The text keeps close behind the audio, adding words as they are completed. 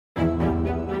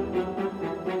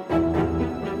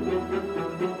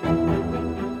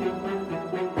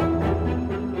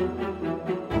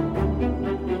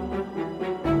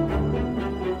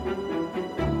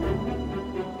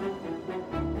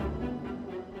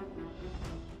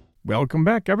Welcome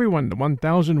back, everyone, to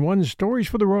 1001 Stories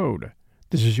for the Road.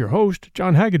 This is your host,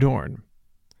 John Hagedorn.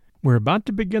 We're about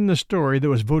to begin the story that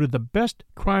was voted the best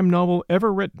crime novel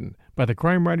ever written by the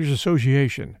Crime Writers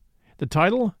Association. The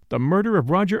title, The Murder of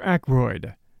Roger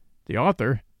Ackroyd. The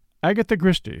author, Agatha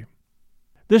Christie.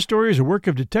 This story is a work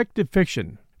of detective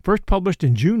fiction, first published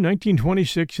in June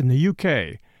 1926 in the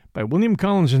UK by William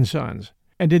Collins & Sons,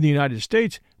 and in the United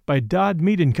States by Dodd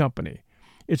Mead & Company.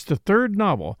 It's the third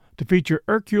novel to feature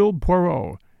Hercule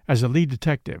Poirot as a lead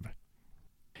detective.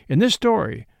 In this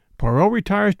story, Poirot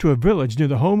retires to a village near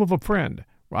the home of a friend,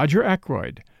 Roger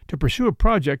Ackroyd, to pursue a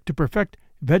project to perfect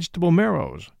vegetable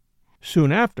marrows.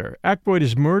 Soon after, Ackroyd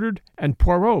is murdered, and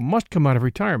Poirot must come out of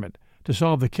retirement to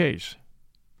solve the case.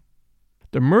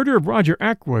 The Murder of Roger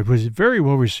Ackroyd was very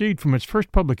well received from its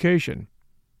first publication.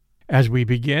 As we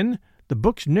begin, the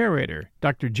book's narrator,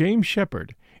 Dr. James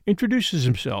Shepherd, introduces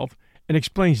himself and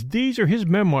explains these are his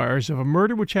memoirs of a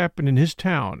murder which happened in his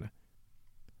town.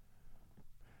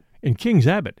 In King's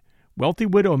Abbot, wealthy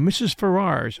widow Mrs.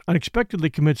 Ferrars unexpectedly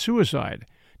commits suicide,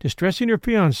 distressing her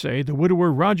fiancé, the widower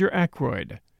Roger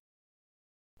Ackroyd.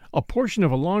 A portion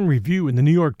of a long review in the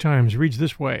New York Times reads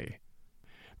this way: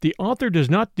 "The author does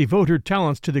not devote her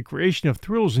talents to the creation of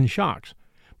thrills and shocks,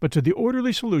 but to the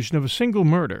orderly solution of a single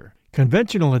murder,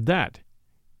 conventional at that.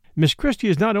 Miss Christie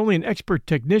is not only an expert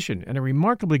technician and a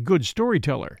remarkably good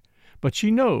storyteller, but she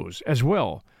knows, as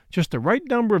well, just the right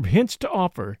number of hints to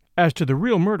offer as to the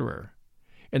real murderer.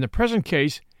 In the present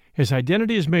case, his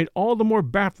identity is made all the more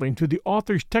baffling through the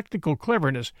author's technical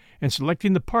cleverness in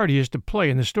selecting the part he is to play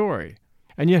in the story,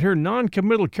 and yet her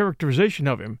non-committal characterization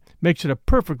of him makes it a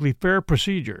perfectly fair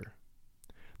procedure.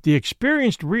 The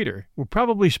experienced reader will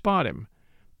probably spot him,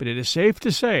 but it is safe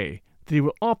to say that he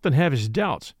will often have his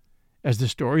doubts as the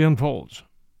story unfolds."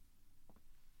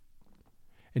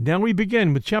 And now we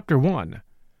begin with Chapter 1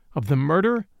 of The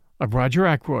Murder of Roger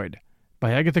Ackroyd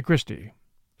by Agatha Christie.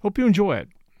 Hope you enjoy it.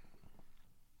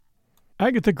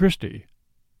 Agatha Christie.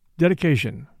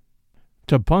 Dedication.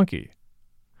 To Punky,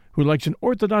 who likes an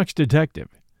orthodox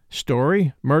detective,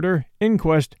 story, murder,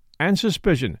 inquest, and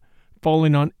suspicion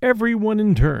falling on everyone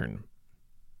in turn.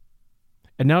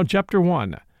 And now Chapter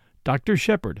 1, Dr.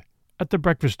 Shepherd at the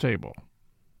breakfast table.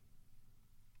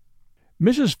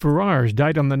 Mrs. Ferrars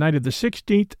died on the night of the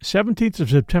 16th, 17th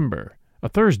of September, a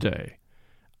Thursday.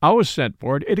 I was sent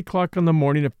for at 8 o'clock on the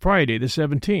morning of Friday the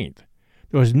 17th.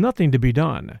 There was nothing to be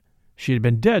done. She had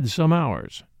been dead some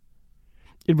hours.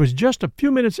 It was just a few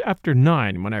minutes after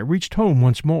 9 when I reached home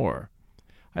once more.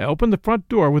 I opened the front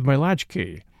door with my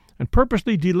latchkey, and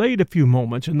purposely delayed a few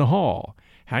moments in the hall,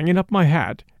 hanging up my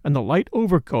hat and the light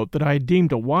overcoat that I had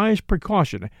deemed a wise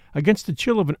precaution against the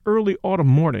chill of an early autumn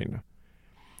morning.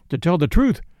 To tell the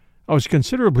truth, I was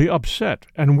considerably upset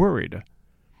and worried.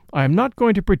 I am not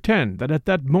going to pretend that at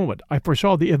that moment I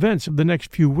foresaw the events of the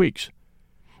next few weeks.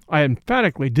 I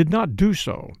emphatically did not do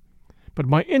so, but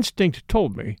my instinct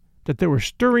told me that there were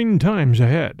stirring times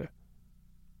ahead.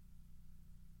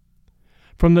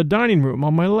 From the dining room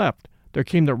on my left there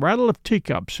came the rattle of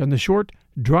teacups and the short,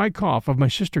 dry cough of my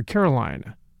sister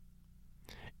Caroline.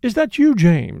 "Is that you,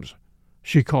 James?"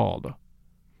 she called.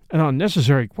 An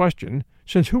unnecessary question,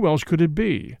 since who else could it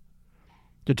be?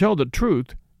 To tell the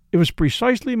truth, it was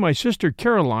precisely my sister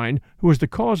Caroline who was the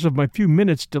cause of my few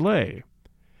minutes' delay.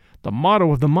 The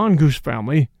motto of the mongoose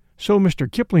family, so Mr.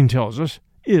 Kipling tells us,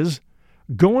 is,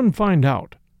 "Go and find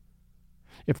out."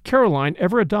 If Caroline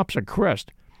ever adopts a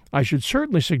crest, I should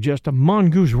certainly suggest a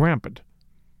mongoose rampant.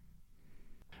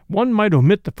 One might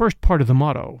omit the first part of the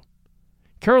motto.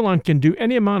 Caroline can do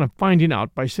any amount of finding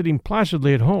out by sitting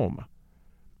placidly at home.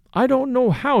 I don't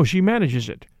know how she manages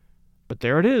it, but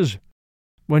there it is.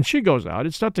 When she goes out,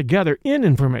 it's not to gather in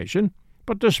information,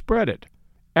 but to spread it.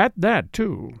 At that,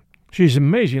 too, she's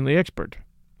amazingly expert.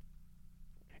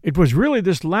 It was really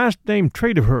this last-named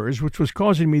trait of hers which was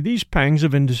causing me these pangs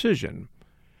of indecision.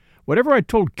 Whatever I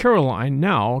told Caroline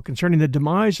now concerning the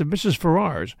demise of Mrs.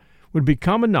 Ferrars would be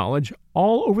common knowledge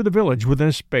all over the village within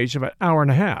a space of an hour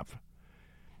and a half.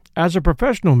 As a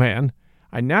professional man,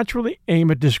 I naturally aim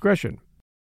at discretion.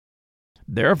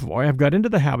 Therefore, I have got into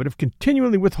the habit of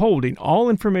continually withholding all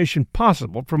information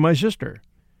possible from my sister.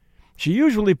 She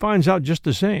usually finds out just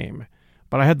the same,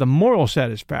 but I had the moral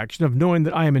satisfaction of knowing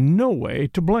that I am in no way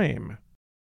to blame.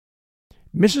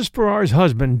 Mrs. Ferrars'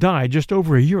 husband died just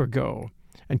over a year ago,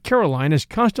 and Caroline has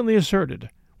constantly asserted,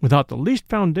 without the least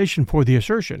foundation for the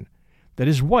assertion, that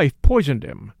his wife poisoned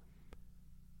him.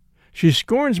 She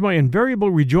scorns my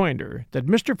invariable rejoinder that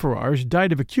Mr. Ferrars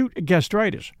died of acute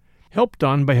gastritis, helped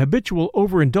on by habitual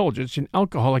overindulgence in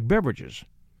alcoholic beverages.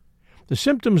 The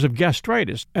symptoms of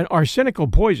gastritis and arsenical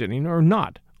poisoning are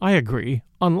not, I agree,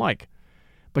 unlike.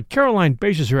 But Caroline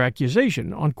bases her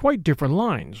accusation on quite different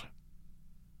lines.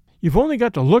 You've only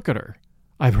got to look at her,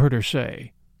 I've heard her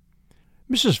say.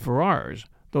 Mrs. Ferrars,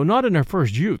 though not in her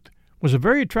first youth, was a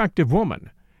very attractive woman,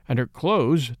 and her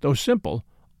clothes, though simple,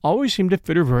 always seemed to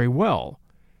fit her very well.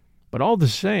 But all the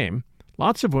same,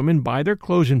 lots of women buy their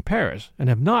clothes in Paris and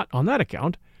have not, on that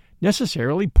account,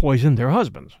 necessarily poisoned their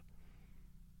husbands.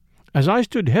 As I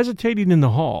stood hesitating in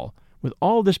the hall, with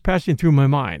all this passing through my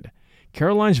mind,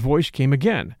 Caroline's voice came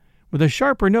again, with a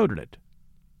sharper note in it.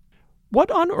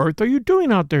 "What on earth are you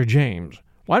doing out there, James?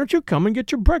 Why don't you come and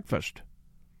get your breakfast?"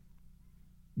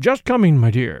 "Just coming,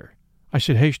 my dear," I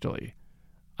said hastily.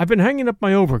 "I've been hanging up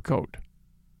my overcoat."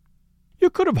 "You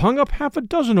could have hung up half a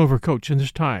dozen overcoats in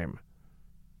this time."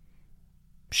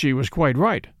 She was quite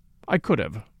right. I could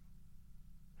have.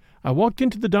 I walked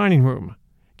into the dining room,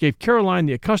 gave Caroline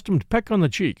the accustomed peck on the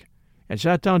cheek, and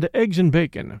sat down to eggs and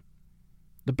bacon.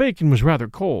 The bacon was rather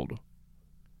cold.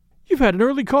 "You've had an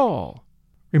early call,"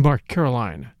 remarked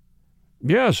Caroline.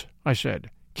 "Yes," I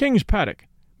said. "King's Paddock,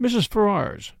 Mrs.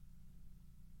 Ferrars."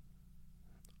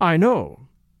 "I know,"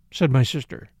 said my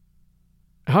sister.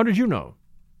 "How did you know?"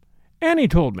 "Annie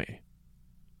told me."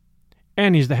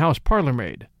 Annie's the house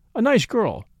parlour-maid, a nice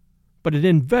girl, but an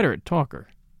inveterate talker.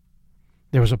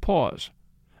 There was a pause.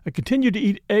 I continued to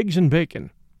eat eggs and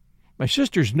bacon. My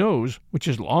sister's nose, which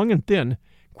is long and thin,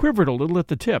 quivered a little at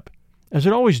the tip, as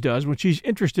it always does when she's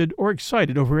interested or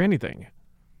excited over anything.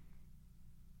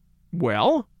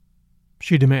 "Well?"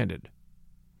 she demanded.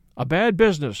 "A bad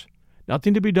business.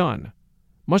 Nothing to be done.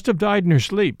 Must have died in her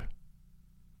sleep."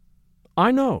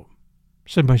 "I know,"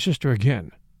 said my sister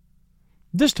again.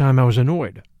 This time I was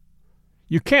annoyed.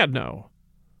 "You can't know,"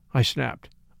 I snapped.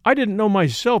 "I didn't know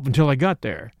myself until I got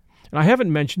there, and I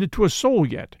haven't mentioned it to a soul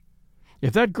yet.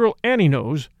 If that girl Annie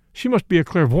knows, she must be a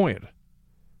clairvoyant."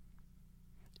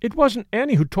 "It wasn't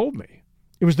Annie who told me.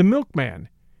 It was the milkman.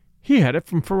 He had it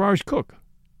from Ferrars' cook."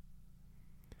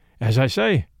 As I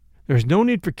say, there is no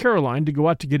need for Caroline to go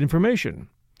out to get information.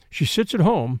 She sits at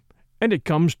home, and it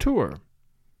comes to her.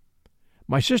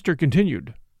 My sister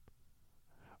continued.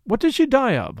 "What did she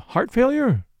die of? Heart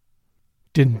failure?"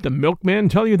 "Didn't the milkman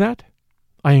tell you that?"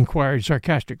 I inquired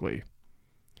sarcastically.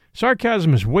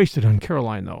 Sarcasm is wasted on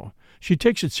Caroline, though. She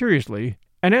takes it seriously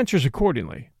and answers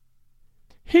accordingly.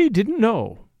 "He didn't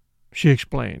know," she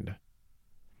explained.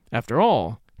 After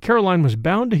all, Caroline was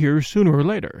bound to hear sooner or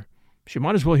later. She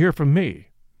might as well hear from me.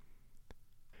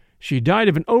 "She died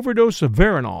of an overdose of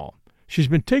Veronal. She's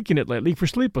been taking it lately for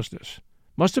sleeplessness.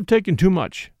 Must have taken too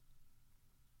much."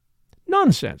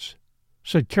 "Nonsense,"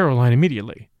 said Caroline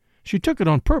immediately. "She took it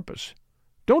on purpose.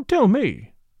 Don't tell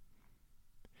me."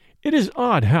 It is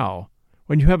odd how,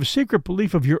 when you have a secret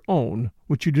belief of your own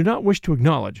which you do not wish to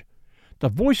acknowledge, the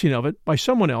voicing of it by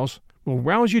someone else will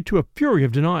rouse you to a fury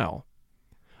of denial.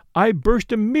 I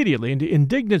burst immediately into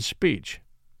indignant speech.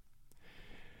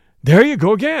 "There you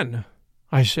go again,"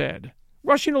 I said,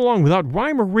 "rushing along without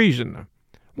rhyme or reason.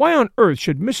 Why on earth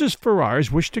should Mrs.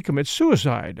 Ferrars wish to commit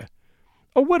suicide?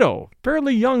 A widow,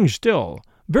 fairly young still,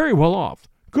 very well off,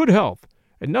 good health,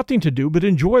 and nothing to do but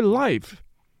enjoy life.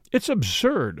 It's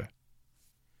absurd."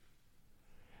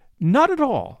 "Not at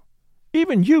all.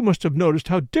 Even you must have noticed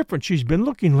how different she's been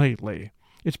looking lately.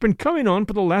 It's been coming on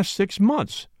for the last 6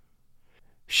 months.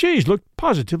 She's looked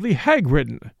positively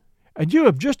hag-ridden, and you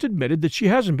have just admitted that she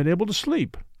hasn't been able to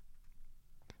sleep."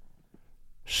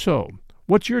 "So,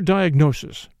 what's your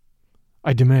diagnosis?"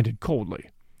 I demanded coldly.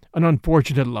 "An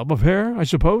unfortunate love affair, I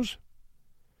suppose?"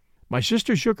 My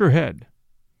sister shook her head.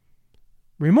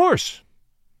 "Remorse,"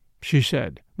 she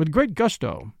said, with great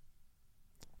gusto.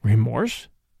 "Remorse?"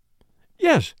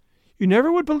 "Yes, you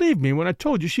never would believe me when I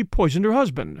told you she poisoned her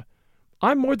husband.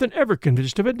 I'm more than ever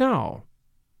convinced of it now."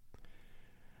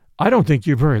 "I don't think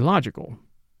you're very logical,"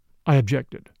 I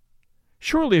objected.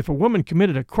 "Surely if a woman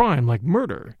committed a crime like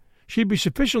murder, she'd be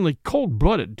sufficiently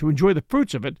cold-blooded to enjoy the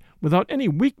fruits of it without any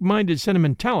weak-minded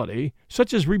sentimentality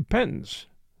such as repentance."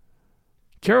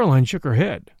 Caroline shook her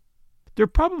head. "There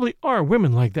probably are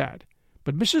women like that,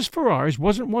 but Mrs. Ferrars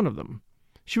wasn't one of them.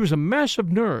 She was a mass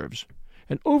of nerves.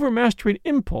 An overmastering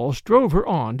impulse drove her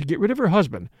on to get rid of her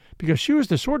husband because she was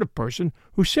the sort of person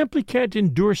who simply can't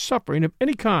endure suffering of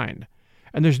any kind,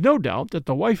 and there's no doubt that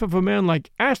the wife of a man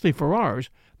like Astley Ferrars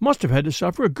must have had to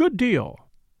suffer a good deal."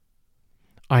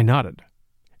 I nodded.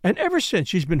 "And ever since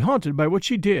she's been haunted by what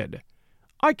she did.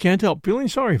 I can't help feeling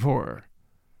sorry for her."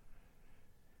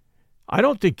 I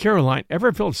don't think Caroline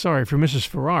ever felt sorry for Mrs.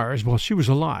 Ferrars while she was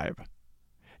alive.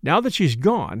 Now that she's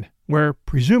gone, where,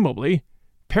 presumably,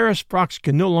 Paris frocks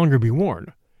can no longer be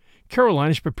worn,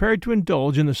 Caroline is prepared to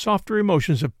indulge in the softer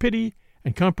emotions of pity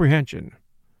and comprehension.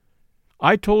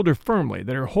 I told her firmly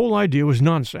that her whole idea was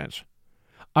nonsense.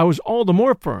 I was all the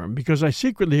more firm because I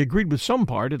secretly agreed with some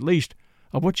part, at least,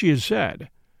 of what she had said.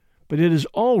 But it is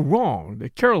all wrong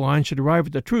that Caroline should arrive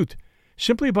at the truth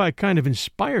simply by a kind of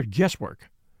inspired guesswork.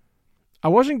 I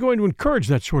wasn't going to encourage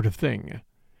that sort of thing.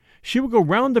 She will go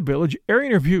round the village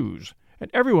airing her views, and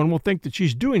everyone will think that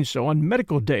she's doing so on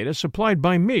medical data supplied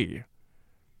by me.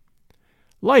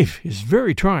 Life is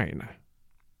very trying.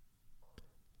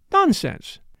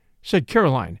 Nonsense, said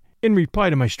Caroline, in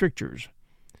reply to my strictures.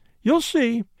 You'll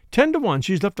see, 10 to 1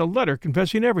 she's left a letter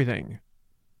confessing everything.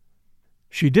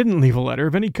 She didn't leave a letter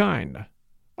of any kind,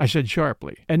 I said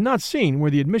sharply, and not seeing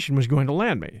where the admission was going to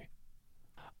land me.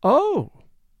 Oh,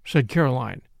 said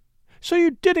Caroline, so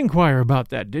you did inquire about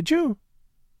that, did you?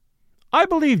 I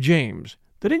believe, James,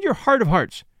 that in your heart of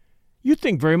hearts you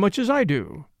think very much as I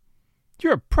do.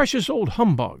 You're a precious old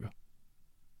humbug.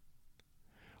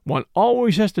 One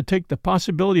always has to take the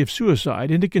possibility of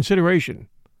suicide into consideration,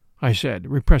 I said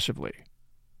repressively.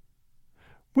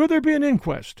 Will there be an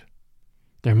inquest?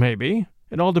 There may be.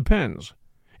 It all depends.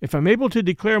 If I'm able to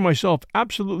declare myself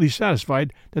absolutely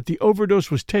satisfied that the overdose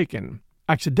was taken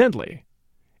accidentally,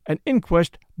 an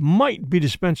inquest might be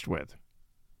dispensed with.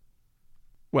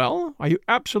 Well, are you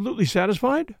absolutely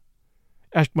satisfied?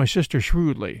 Asked my sister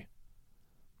shrewdly.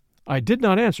 I did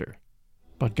not answer,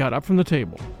 but got up from the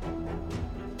table.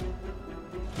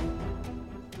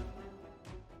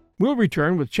 We'll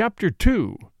return with Chapter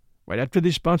 2, right after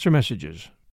these sponsor messages.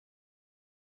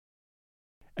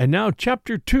 And now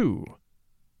Chapter 2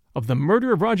 of The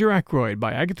Murder of Roger Ackroyd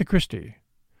by Agatha Christie.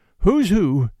 Who's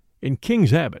Who in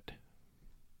King's Abbot.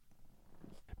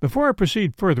 Before I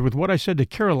proceed further with what I said to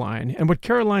Caroline and what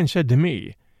Caroline said to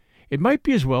me, it might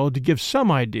be as well to give some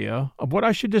idea of what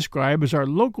I should describe as our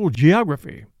local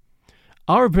geography.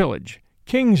 Our village,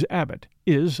 King's Abbot,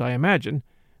 is, I imagine,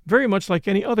 very much like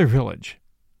any other village.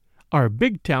 Our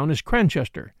big town is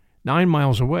Cranchester, 9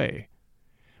 miles away.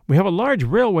 We have a large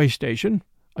railway station,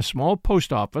 a small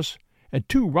post office, and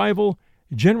 2 rival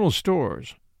general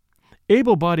stores.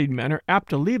 Able-bodied men are apt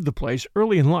to leave the place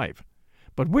early in life,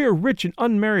 but we are rich in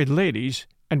unmarried ladies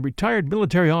and retired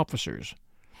military officers.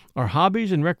 Our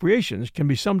hobbies and recreations can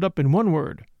be summed up in one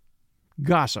word: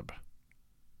 gossip.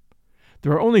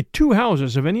 There are only 2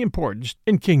 houses of any importance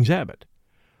in King's Abbot.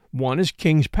 One is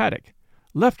King's Paddock,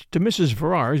 left to Mrs.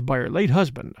 Ferrars by her late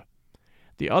husband.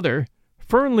 The other,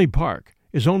 Fernley Park,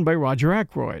 is owned by Roger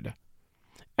Ackroyd.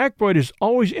 Ackroyd has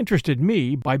always interested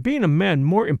me by being a man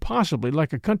more impossibly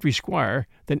like a country squire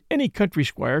than any country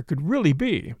squire could really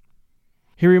be.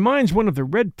 He reminds one of the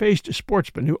red-faced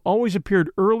sportsmen who always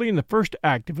appeared early in the first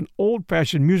act of an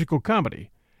old-fashioned musical comedy,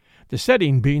 the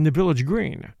setting being the village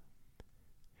green.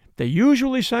 They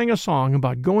usually sang a song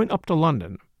about going up to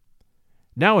London.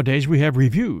 Nowadays we have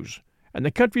revues, and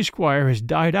the country squire has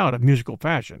died out of musical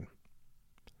fashion.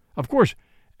 Of course,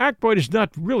 Ackroyd is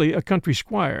not really a country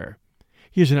squire.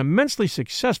 He is an immensely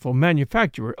successful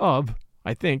manufacturer of,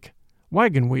 I think,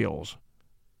 wagon wheels.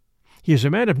 He is a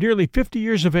man of nearly 50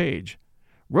 years of age,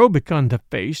 rubicund of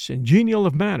face and genial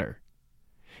of manner.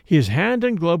 He is hand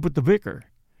and glove with the vicar,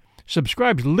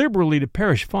 subscribes liberally to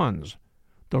parish funds,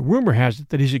 though rumor has it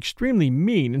that he is extremely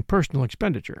mean in personal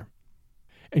expenditure,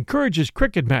 encourages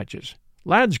cricket matches,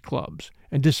 lads' clubs,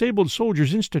 and disabled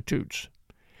soldiers' institutes.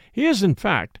 He is, in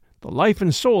fact, the life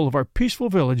and soul of our peaceful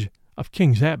village of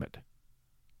King's Abbot.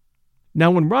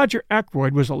 Now, when Roger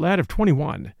Ackroyd was a lad of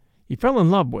 21, he fell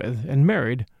in love with and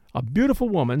married a beautiful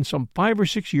woman some 5 or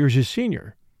 6 years his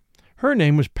senior. Her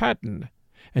name was Patten,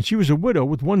 and she was a widow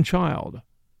with 1 child.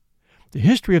 The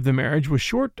history of the marriage was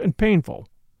short and painful.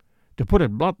 To put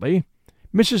it bluntly,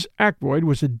 Mrs. Ackroyd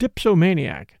was a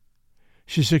dipsomaniac.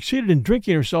 She succeeded in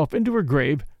drinking herself into her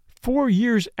grave 4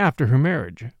 years after her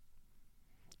marriage.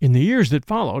 In the years that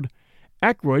followed,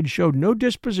 Ackroyd showed no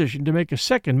disposition to make a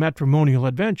second matrimonial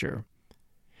adventure.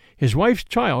 His wife's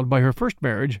child by her first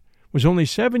marriage was only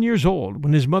 7 years old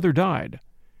when his mother died.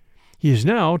 He is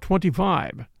now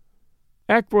 25.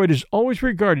 Ackroyd has always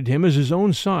regarded him as his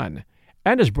own son,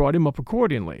 and has brought him up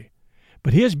accordingly.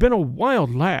 But he has been a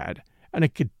wild lad, and a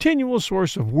continual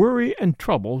source of worry and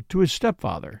trouble to his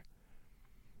stepfather.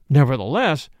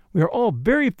 Nevertheless, we are all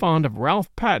very fond of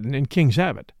Ralph Patten in King's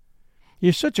Abbot. He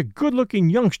is such a good-looking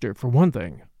youngster, for one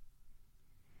thing.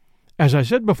 As I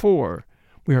said before,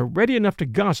 we are ready enough to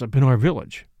gossip in our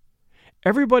village.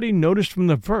 Everybody noticed from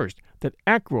the first that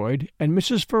Ackroyd and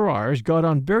Mrs. Ferrars got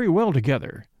on very well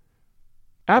together.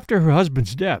 After her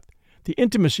husband's death, the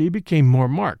intimacy became more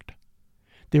marked.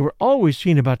 They were always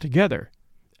seen about together,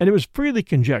 and it was freely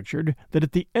conjectured that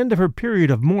at the end of her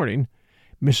period of mourning,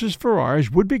 Mrs.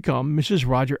 Ferrars would become Mrs.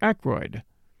 Roger Ackroyd.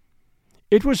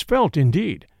 It was felt,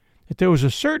 indeed, that there was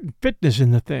a certain fitness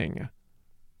in the thing.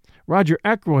 Roger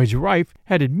Ackroyd's wife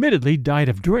had admittedly died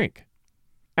of drink.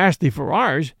 Astley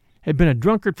Ferrars had been a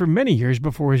drunkard for many years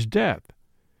before his death.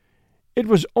 It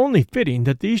was only fitting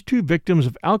that these two victims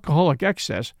of alcoholic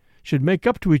excess should make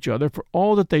up to each other for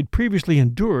all that they'd previously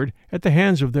endured at the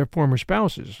hands of their former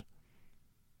spouses.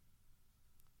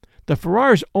 The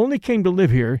Ferrars only came to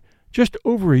live here just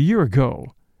over a year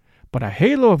ago, but a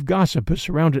halo of gossip has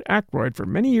surrounded Ackroyd for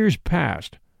many years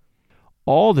past.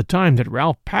 All the time that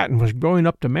Ralph Patten was growing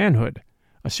up to manhood,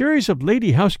 a series of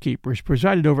lady housekeepers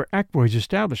presided over Ackroyd's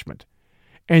establishment,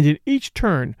 and in each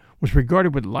turn was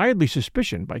regarded with lively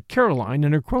suspicion by Caroline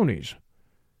and her cronies.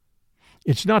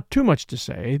 It's not too much to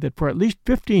say that for at least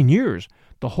 15 years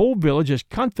the whole village has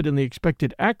confidently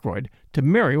expected Ackroyd to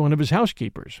marry one of his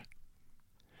housekeepers.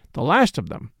 The last of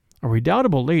them, a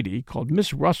redoubtable lady called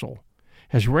Miss Russell,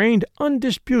 has reigned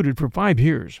undisputed for 5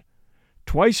 years,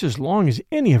 twice as long as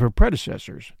any of her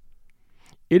predecessors.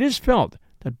 It is felt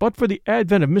that but for the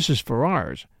advent of Mrs.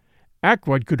 Ferrars,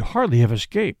 Ackroyd could hardly have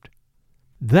escaped.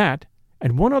 That,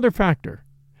 and one other factor,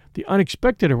 the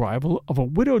unexpected arrival of a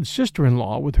widowed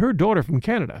sister-in-law with her daughter from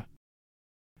Canada.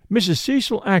 Mrs.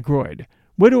 Cecil Ackroyd,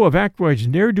 widow of Ackroyd's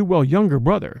ne'er-do-well younger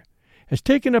brother, has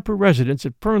taken up her residence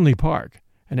at Fernley Park,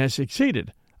 and has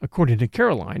succeeded, according to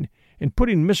Caroline, in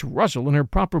putting Miss Russell in her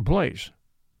proper place.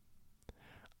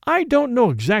 I don't know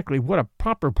exactly what a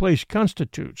proper place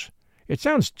constitutes. It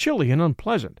sounds chilly and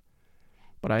unpleasant,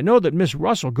 but I know that Miss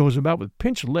Russell goes about with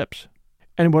pinched lips,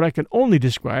 and what I can only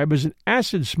describe as an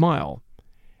acid smile,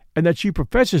 and that she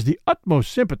professes the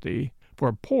utmost sympathy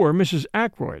for poor Mrs.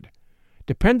 Ackroyd,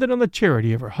 dependent on the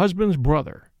charity of her husband's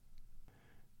brother.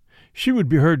 She would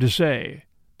be heard to say,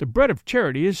 "The bread of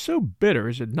charity is so bitter,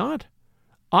 is it not?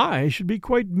 I should be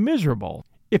quite miserable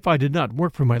if I did not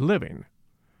work for my living."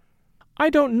 I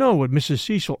don't know what Mrs.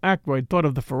 Cecil Ackroyd thought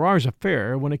of the Ferrars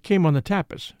affair when it came on the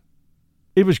tapis.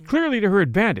 It was clearly to her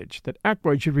advantage that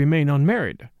Ackroyd should remain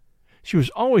unmarried. She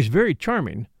was always very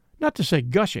charming, not to say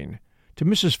gushing, to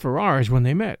Mrs. Ferrars when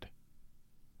they met.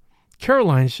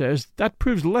 Caroline says that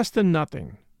proves less than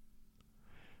nothing.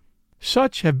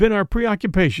 Such have been our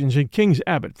preoccupations in King's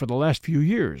Abbot for the last few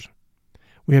years.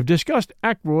 We have discussed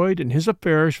Ackroyd and his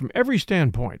affairs from every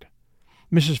standpoint.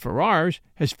 Mrs. Ferrars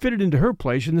has fitted into her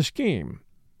place in the scheme.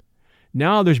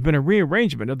 Now there's been a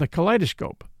rearrangement of the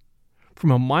kaleidoscope.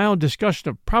 From a mild discussion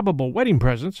of probable wedding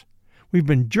presents, we've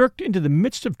been jerked into the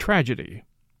midst of tragedy.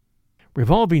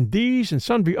 Revolving these and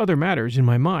sundry other matters in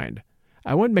my mind,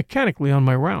 I went mechanically on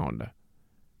my round.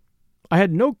 I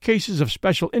had no cases of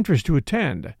special interest to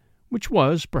attend, which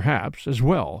was, perhaps, as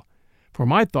well, for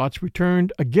my thoughts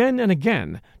returned again and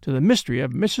again to the mystery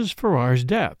of Mrs. Ferrars'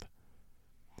 death.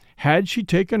 Had she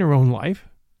taken her own life?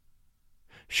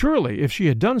 Surely, if she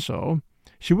had done so,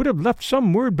 she would have left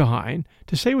some word behind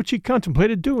to say what she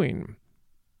contemplated doing.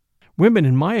 Women,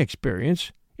 in my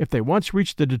experience, if they once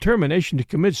reach the determination to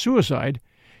commit suicide,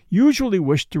 usually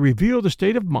wish to reveal the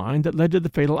state of mind that led to the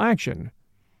fatal action.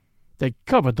 They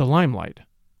covet the limelight.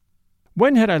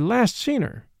 When had I last seen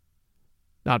her?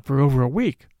 Not for over a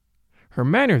week. Her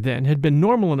manner then had been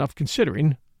normal enough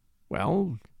considering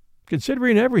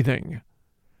everything.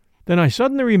 Then I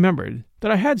suddenly remembered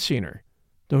that I had seen her,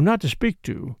 though not to speak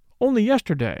to, only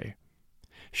yesterday.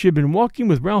 She had been walking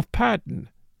with Ralph Patten,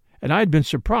 and I had been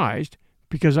surprised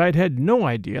because I had had no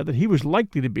idea that he was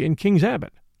likely to be in King's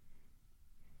Abbot.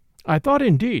 I thought,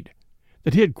 indeed,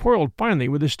 that he had quarreled finally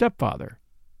with his stepfather.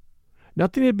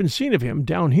 Nothing had been seen of him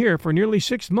down here for nearly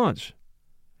 6 months.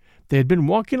 They had been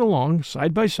walking along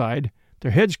side by side,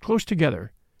 their heads close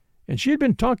together, and she had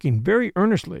been talking very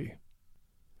earnestly.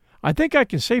 I think I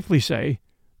can safely say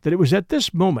that it was at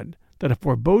this moment that a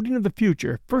foreboding of the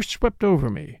future first swept over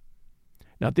me.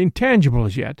 Nothing tangible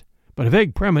as yet, but a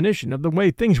vague premonition of the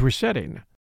way things were setting.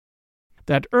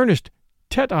 That earnest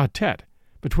tete-a-tete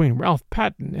between Ralph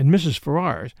Patten and Mrs.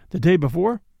 Ferrars the day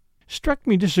before struck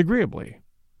me disagreeably.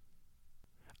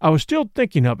 I was still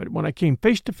thinking of it when I came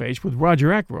face to face with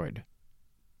Roger Ackroyd.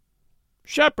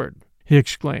 "Shepherd," he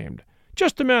exclaimed,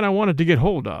 "just the man I wanted to get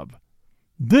hold of.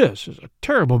 This is a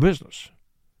terrible business."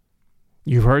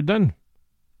 "You've heard, then?"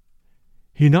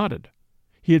 He nodded.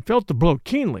 He had felt the blow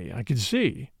keenly, I could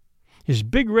see. His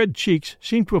big red cheeks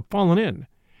seemed to have fallen in,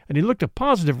 and he looked a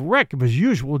positive wreck of his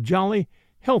usual jolly,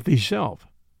 healthy self.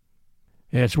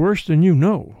 "It's worse than you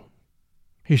know,"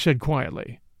 he said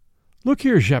quietly. "Look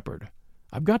here, Shepherd,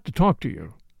 I've got to talk to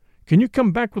you. Can you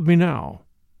come back with me now?"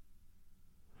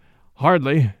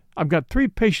 "Hardly. I've got 3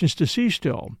 patients to see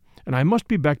still, and I must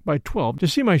be back by 12 to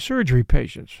see my surgery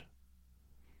patients."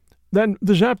 "Then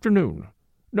this afternoon.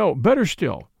 No, better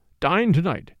still, dine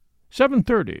tonight.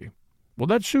 7:30. Will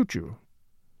that suit you?"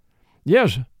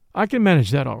 "Yes, I can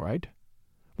manage that all right."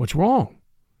 "What's wrong?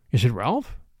 Is it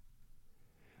Ralph?"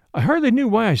 I hardly knew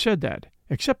why I said that,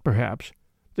 except, perhaps,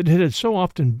 that it had so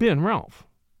often been Ralph.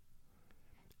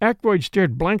 Ackroyd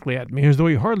stared blankly at me as though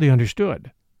he hardly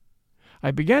understood.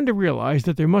 I began to realize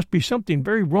that there must be something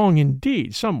very wrong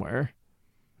indeed somewhere.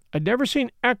 I'd never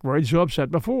seen Ackroyd so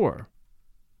upset before.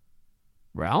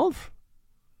 "Ralph?"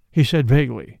 he said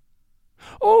vaguely.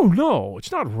 "Oh, no,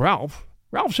 it's not Ralph.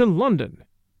 Ralph's in London.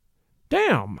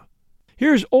 Damn!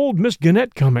 Here's old Miss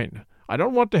Gannett coming. I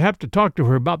don't want to have to talk to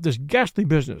her about this ghastly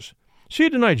business. See you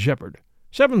tonight, Shepherd.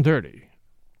 7:30.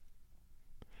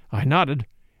 I nodded,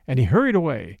 and he hurried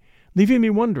away, leaving me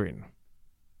wondering.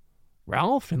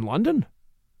 Ralph in London?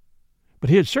 But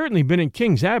he had certainly been in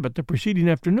King's Abbot the preceding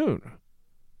afternoon.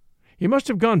 He must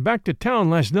have gone back to town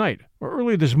last night or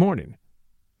early this morning,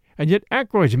 and yet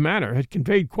Ackroyd's manner had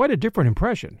conveyed quite a different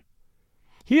impression.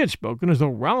 He had spoken as though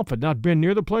Ralph had not been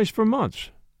near the place for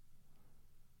months.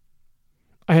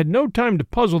 I had no time to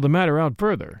puzzle the matter out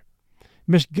further.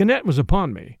 Miss Gannett was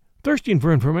upon me, thirsting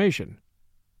for information.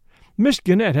 Miss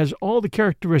Gannett has all the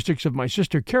characteristics of my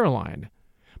sister Caroline,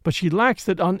 but she lacks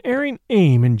that unerring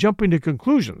aim in jumping to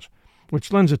conclusions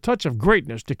which lends a touch of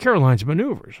greatness to Caroline's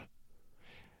maneuvers.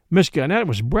 Miss Gannett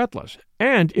was breathless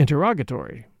and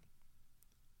interrogatory.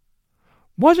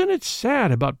 Wasn't it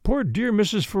sad about poor dear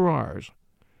Mrs. Ferrars?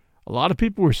 A lot of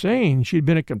people were saying she'd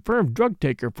been a confirmed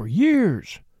drug-taker for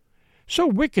years. So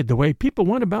wicked the way people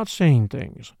went about saying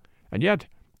things. And yet,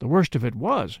 the worst of it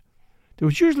was, there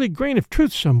was usually a grain of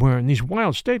truth somewhere in these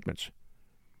wild statements.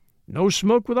 No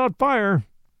smoke without fire.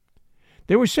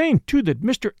 They were saying, too, that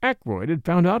Mr. Ackroyd had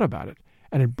found out about it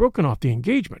and had broken off the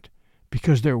engagement,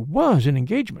 because there was an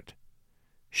engagement.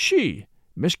 She,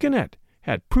 Miss Gannett,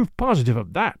 had proof positive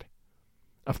of that.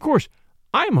 Of course,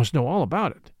 I must know all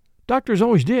about it. Doctors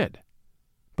always did.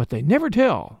 But they never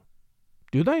tell.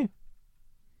 Do they?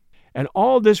 And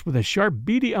all this with a sharp,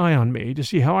 beady eye on me to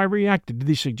see how I reacted to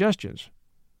these suggestions.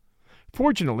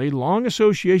 Fortunately, long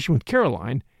association with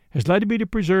Caroline has led me to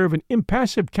preserve an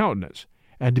impassive countenance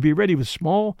and to be ready with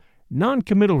small,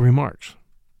 non-committal remarks.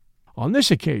 On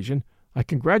this occasion, I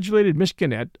congratulated Miss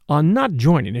Gannett on not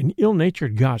joining in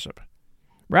ill-natured gossip.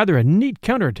 Rather a neat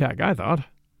counterattack, I thought.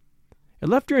 It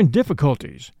left her in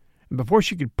difficulties, and before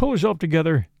she could pull herself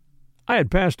together, I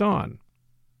had passed on.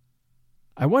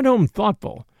 I went home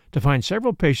thoughtful to find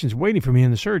several patients waiting for me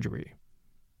in the surgery.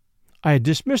 I had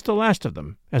dismissed the last of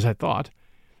them, as I thought,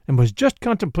 and was just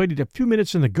contemplating a few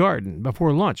minutes in the garden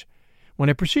before lunch when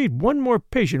I perceived one more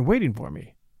patient waiting for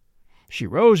me. She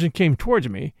rose and came towards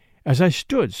me as I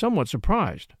stood somewhat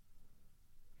surprised.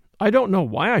 I don't know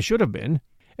why I should have been,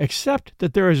 except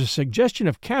that there is a suggestion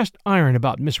of cast iron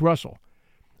about Miss Russell,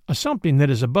 a something that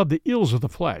is above the ills of the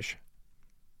flesh.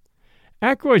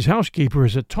 Ackroyd's housekeeper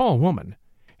is a tall woman,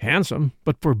 handsome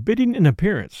but forbidding in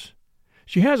appearance.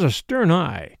 She has a stern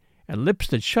eye and lips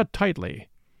that shut tightly,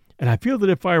 and I feel that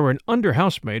if I were an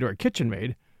under-housemaid or a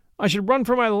kitchen-maid, I should run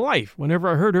for my life whenever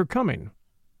I heard her coming.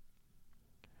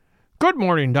 "Good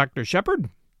morning, Dr.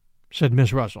 Shepherd," said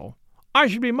Miss Russell. "I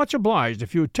should be much obliged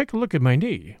if you would take a look at my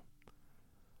knee."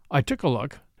 I took a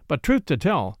look, but truth to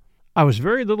tell, I was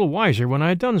very little wiser when I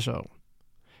had done so.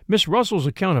 Miss Russell's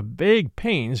account of vague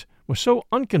pains was so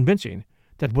unconvincing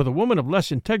that with a woman of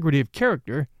less integrity of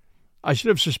character, I should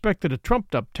have suspected a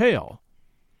trumped-up tale.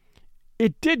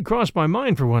 It did cross my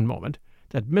mind for one moment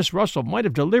that Miss Russell might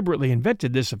have deliberately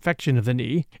invented this affection of the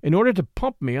knee in order to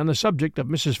pump me on the subject of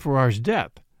Mrs. Ferrars'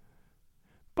 death.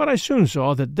 But I soon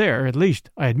saw that there, at least,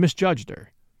 I had misjudged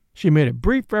her. She made a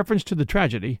brief reference to the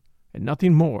tragedy, and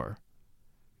nothing more.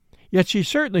 Yet she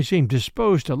certainly seemed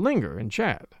disposed to linger and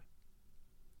chat.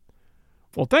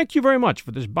 "Well, thank you very much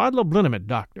for this bottle of liniment,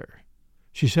 Doctor,"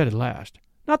 she said at last.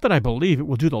 "Not that I believe it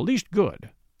will do the least good."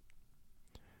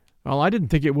 Well, I didn't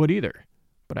think it would either,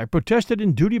 but I protested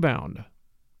in duty bound.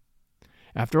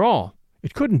 After all,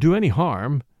 it couldn't do any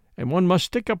harm, and one must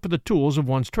stick up for the tools of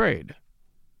one's trade.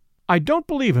 "I don't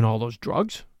believe in all those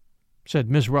drugs," said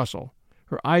Miss Russell,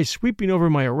 her eyes sweeping over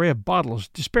my array of bottles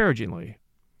disparagingly.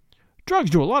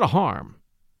 "Drugs do a lot of harm.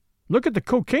 Look at the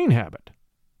cocaine habit."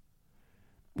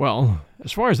 "Well,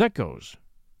 as far as that goes,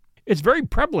 it's very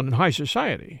prevalent in high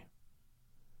society."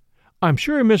 I'm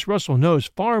sure Miss Russell knows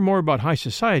far more about high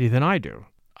society than I do,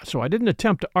 so I didn't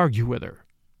attempt to argue with her.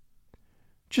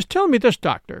 "Just tell me this,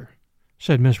 Doctor,"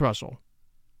 said Miss Russell.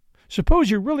 "Suppose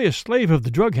you're really a slave of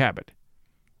the drug habit.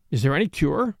 Is there any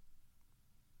cure?"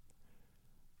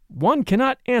 One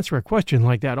cannot answer a question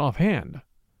like that offhand.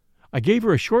 I gave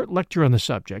her a short lecture on the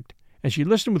subject, and she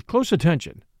listened with close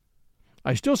attention.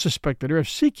 I still suspected her of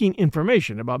seeking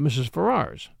information about Mrs.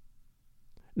 Ferrars.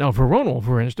 Now, Veronal,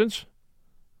 for instance,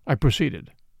 I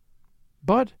proceeded.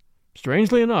 But,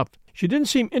 strangely enough, she didn't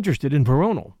seem interested in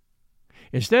Veronal.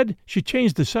 Instead, she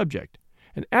changed the subject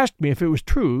and asked me if it was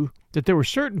true that there were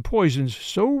certain poisons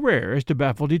so rare as to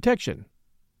baffle detection.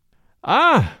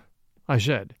 "Ah," I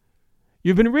said,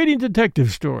 "you've been reading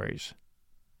detective stories."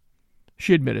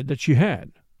 She admitted that she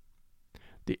had.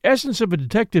 "The essence of a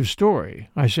detective story,"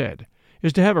 I said,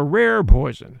 "is to have a rare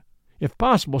poison, if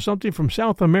possible something from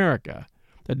South America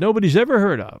that nobody's ever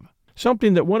heard of,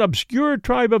 something that one obscure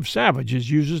tribe of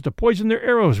savages uses to poison their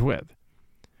arrows with.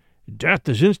 Death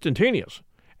is instantaneous,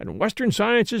 and Western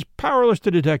science is powerless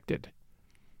to detect it.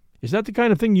 Is that the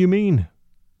kind of thing you mean?"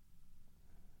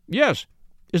 "Yes.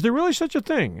 Is there really such a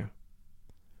thing?"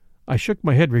 I shook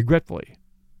my head regretfully.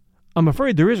 "I'm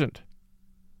afraid there isn't.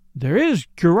 There is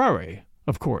curare,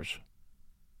 of course."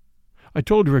 I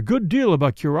told her a good deal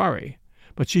about curare,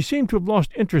 but she seemed to have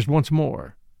lost interest once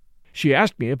more. She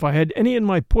asked me if I had any in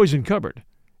my poison cupboard,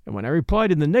 and when I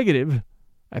replied in the negative,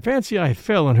 I fancy I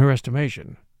fell in her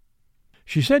estimation.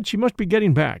 She said she must be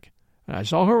getting back, and I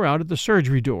saw her out at the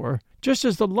surgery door just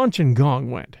as the luncheon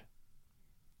gong went.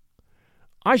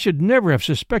 I should never have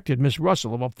suspected Miss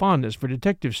Russell of a fondness for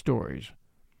detective stories.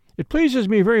 It pleases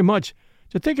me very much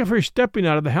to think of her stepping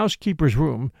out of the housekeeper's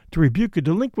room to rebuke a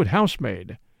delinquent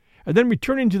housemaid, and then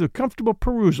returning to the comfortable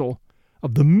perusal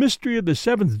of The Mystery of the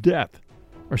Seventh Death,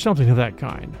 or something of that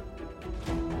kind.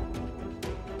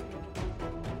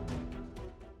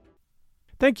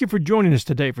 Thank you for joining us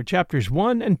today for Chapters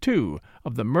 1 and 2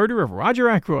 of The Murder of Roger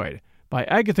Ackroyd by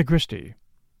Agatha Christie.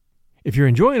 If you're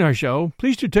enjoying our show,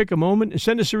 please do take a moment and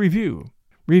send us a review.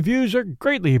 Reviews are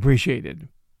greatly appreciated.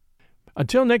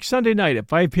 Until next Sunday night at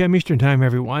 5 p.m. Eastern Time,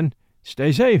 everyone,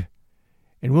 stay safe,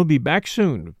 and we'll be back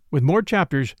soon with more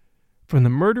chapters from The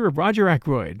Murder of Roger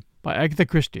Ackroyd by Agatha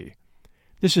Christie.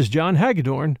 This is John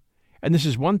Hagedorn, and this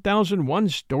is 1001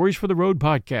 Stories for the Road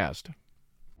podcast.